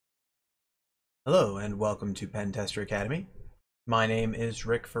Hello and welcome to Pentester Academy. My name is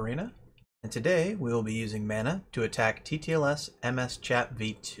Rick Farina, and today we will be using Mana to attack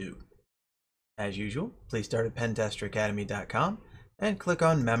TTLS-MSCHAPv2. As usual, please start at pentesteracademy.com and click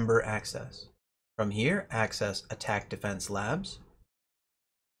on Member Access. From here, access Attack Defense Labs.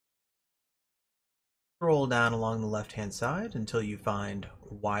 Scroll down along the left-hand side until you find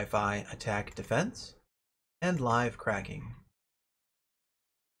Wi-Fi Attack Defense and Live Cracking.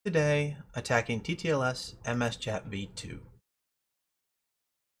 Today, attacking TTLS-MSCHAPv2.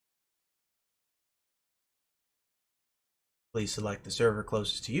 Please select the server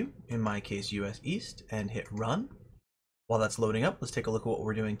closest to you, in my case US East, and hit Run. While that's loading up, let's take a look at what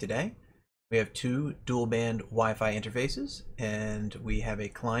we're doing today. We have two dual-band Wi-Fi interfaces, and we have a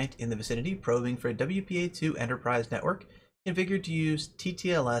client in the vicinity probing for a WPA2 enterprise network configured to use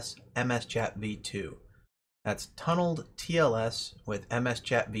TTLS-MSCHAPv2. That's tunneled TLS with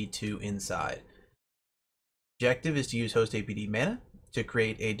MSCHAPv2 inside. Objective is to use host APD Mana to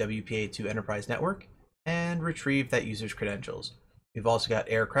create a WPA2 enterprise network and retrieve that user's credentials. We've also got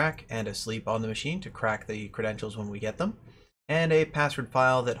air crack and a sleep on the machine to crack the credentials when we get them, and a password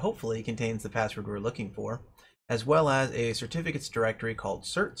file that hopefully contains the password we're looking for, as well as a certificates directory called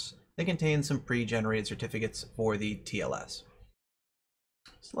certs that contains some pre-generated certificates for the TLS.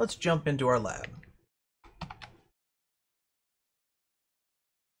 So let's jump into our lab.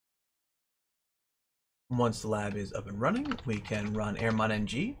 Once the lab is up and running, we can run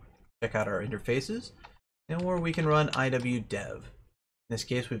airmon-ng, check out our interfaces, or we can run iwdev. In this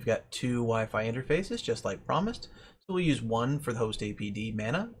case, we've got two Wi-Fi interfaces, just like promised, so we'll use one for the host APD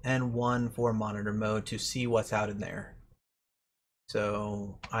Mana and one for monitor mode to see what's out in there.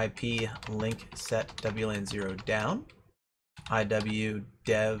 So IP link set WLAN0 down, iwdev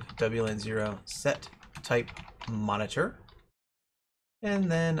WLAN0 set type monitor, and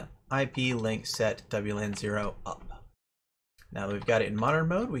then IP link set WLAN0 up. Now that we've got it in monitor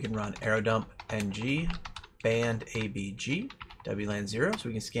mode, we can run aerodump ng band abg WLAN0 so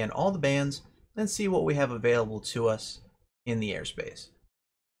we can scan all the bands and see what we have available to us in the airspace.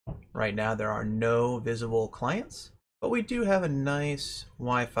 Right now there are no visible clients, but we do have a nice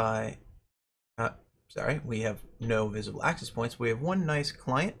Wi-Fi, we have no visible access points. We have one nice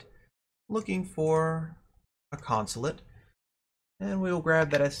client looking for a consulate, and we'll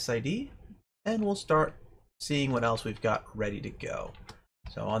grab that SSID and we'll start seeing what else we've got ready to go.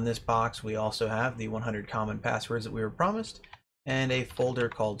 So on this box we also have the 100 common passwords that we were promised, and a folder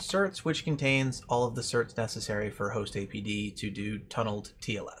called certs, which contains all of the certs necessary for host APD to do tunneled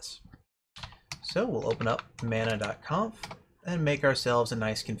TLS. So we'll open up mana.conf and make ourselves a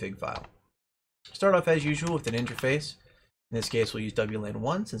nice config file. Start off as usual with an interface. In this case we'll use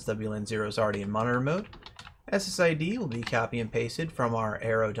WLAN1 since WLAN0 is already in monitor mode. SSID will be copy and pasted from our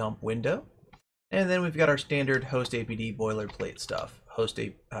aerodump window. And then we've got our standard host APD boilerplate stuff.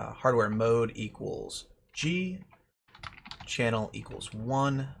 Hardware mode equals G, channel equals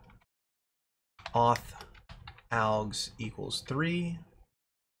 1, auth algs equals 3,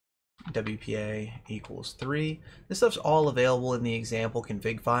 WPA equals 3. This stuff's all available in the example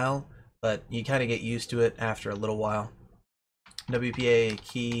config file, but you kind of get used to it after a little while. WPA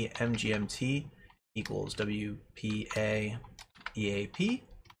key MGMT equals WPA EAP.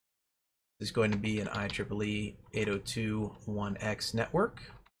 This is going to be an IEEE 802.1x network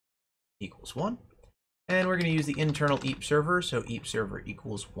equals 1. And we're going to use the internal EAP server, so EAP server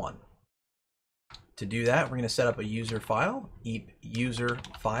equals 1. To do that, we're going to set up a user file, EAP user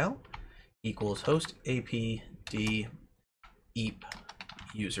file equals host APD EAP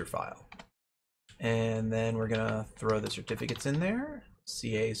user file. And then we're going to throw the certificates in there.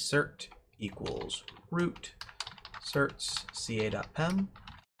 CA cert equals root certs ca.pem,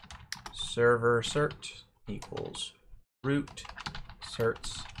 server cert equals root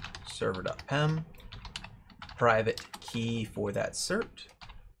certs server.pem. Private key for that cert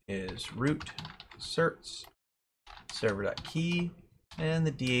is root certs server.key, and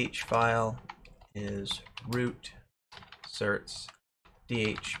the DH file is root certs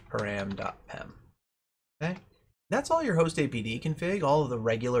dhparam.pem. Okay, that's all your host APD config, all of the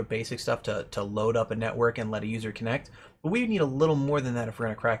regular basic stuff to load up a network and let a user connect. But we need a little more than that if we're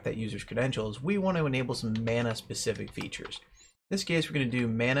going to crack that user's credentials. We want to enable some Mana specific features. In this case, we're going to do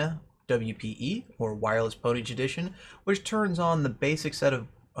Mana WPE, or Wireless Ponage Edition, which turns on the basic set of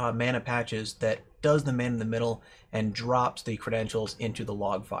Mana patches that does the man in the middle and drops the credentials into the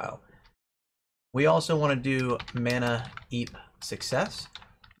log file. We also want to do Mana EAP success.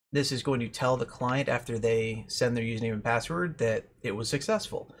 This is going to tell the client after they send their username and password that it was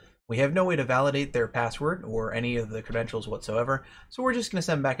successful. We have no way to validate their password or any of the credentials whatsoever, so we're just going to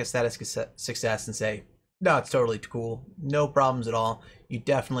send back a status success and say, no, it's totally cool, no problems at all, you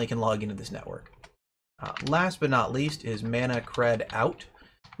definitely can log into this network. Last but not least is mana cred out.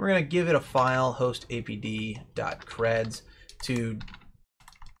 We're going to give it a file,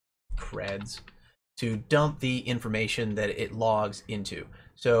 hostapd.creds, to dump the information that it logs into.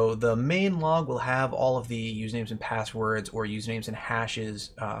 So the main log will have all of the usernames and passwords or usernames and hashes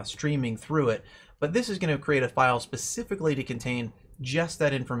streaming through it, but this is going to create a file specifically to contain just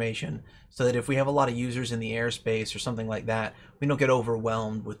that information so that if we have a lot of users in the airspace or something like that, we don't get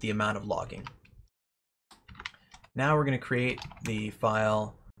overwhelmed with the amount of logging. Now we're going to create the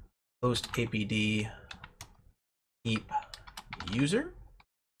file hostapd heap user.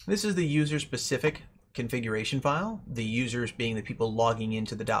 This is the user specific configuration file, the users being the people logging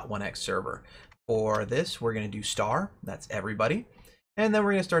into the .1x server. For this, we're going to do star, that's everybody, and then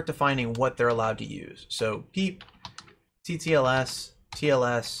we're going to start defining what they're allowed to use. So peep, TTLS,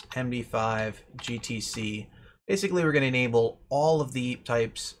 TLS, MD5, GTC. Basically, we're going to enable all of the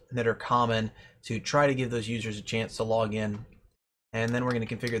types that are common to try to give those users a chance to log in. And then we're going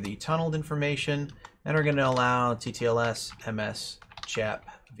to configure the tunneled information, and we're going to allow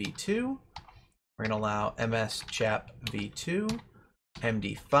TTLS-MSCHAPv2. We're going to allow MSCHAPv2,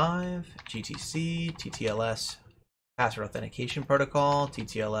 MD5, GTC, TTLS password authentication protocol,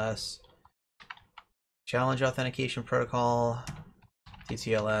 TTLS challenge authentication protocol,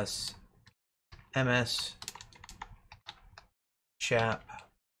 TTLS MSCHAP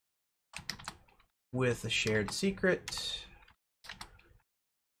with a shared secret.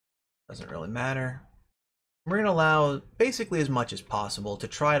 Doesn't really matter. We're going to allow basically as much as possible to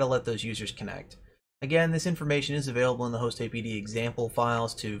try to let those users connect. Again, this information is available in the hostapd example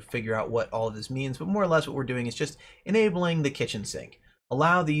files to figure out what all of this means, but more or less what we're doing is just enabling the kitchen sink.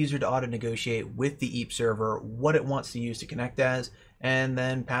 Allow the user to auto-negotiate with the EAP server what it wants to use to connect as, and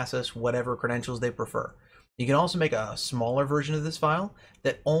then pass us whatever credentials they prefer. You can also make a smaller version of this file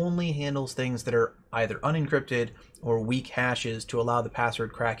that only handles things that are either unencrypted or weak hashes to allow the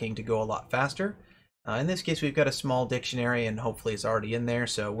password cracking to go a lot faster. In this case, we've got a small dictionary and hopefully it's already in there,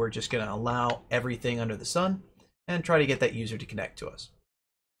 so we're just going to allow everything under the sun and try to get that user to connect to us.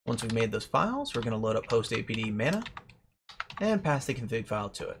 Once we've made those files, we're going to load up hostapd mana and pass the config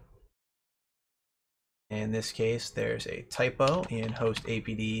file to it. In this case, there's a typo in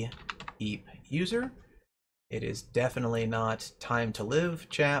hostapd heap user. It is definitely not time to live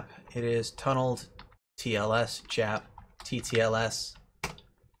chap. It is tunneled TLS chap, TTLS,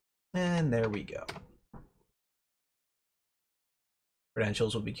 and there we go.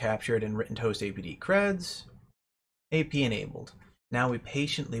 Credentials will be captured and written to hostapd creds, AP enabled. Now we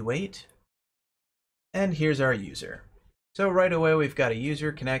patiently wait, and here's our user. So right away we've got a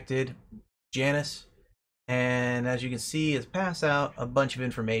user connected, Janice, and as you can see it's passed out a bunch of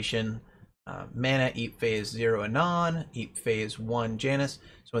information. Mana, EAP phase 0 Anon, EAP phase 1 Janice.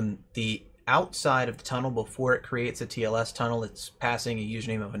 So in the outside of the tunnel, before it creates a TLS tunnel, it's passing a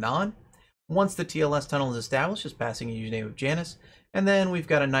username of Anon. Once the TLS tunnel is established, it's passing a username of Janice. And then we've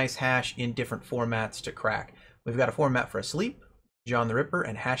got a nice hash in different formats to crack. We've got a format for Asleep, John the Ripper,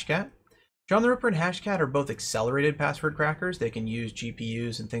 and Hashcat. John the Ripper and Hashcat are both accelerated password crackers. They can use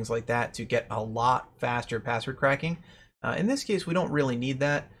GPUs and things like that to get a lot faster password cracking. In this case, we don't really need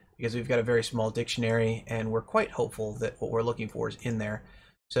that because we've got a very small dictionary and we're quite hopeful that what we're looking for is in there.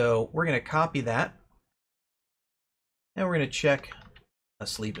 So we're going to copy that and we're going to check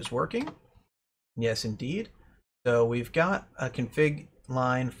Asleep is working. Yes, indeed. So we've got a config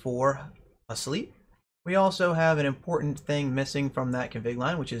line for Asleep. We also have an important thing missing from that config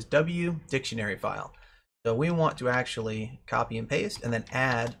line, which is W dictionary file. So we want to actually copy and paste and then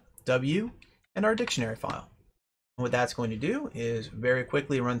add W and our dictionary file. And what that's going to do is very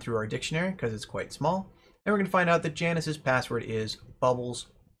quickly run through our dictionary because it's quite small. And we're going to find out that Janice's password is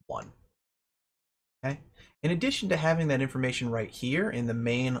bubbles1. Okay. In addition to having that information right here in the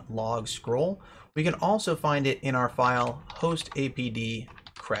main log scroll, we can also find it in our file hostapd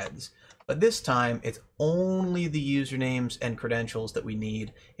creds. But this time, it's only the usernames and credentials that we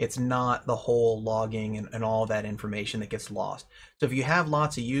need. It's not the whole logging and all that information that gets lost. So if you have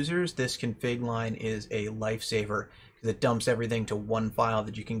lots of users, this config line is a lifesaver because it dumps everything to one file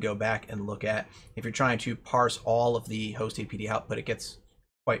that you can go back and look at. If you're trying to parse all of the hostapd output, it gets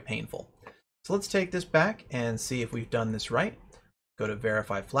quite painful. So let's take this back and see if we've done this right. Go to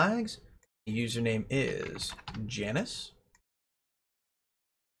verify flags. The username is Janice.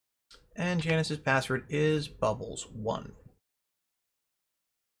 And Janice's password is bubbles1.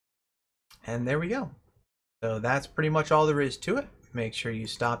 And there we go. So that's pretty much all there is to it. make sure you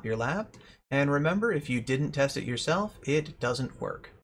stop your lab. And remember, if you didn't test it yourself, it doesn't work.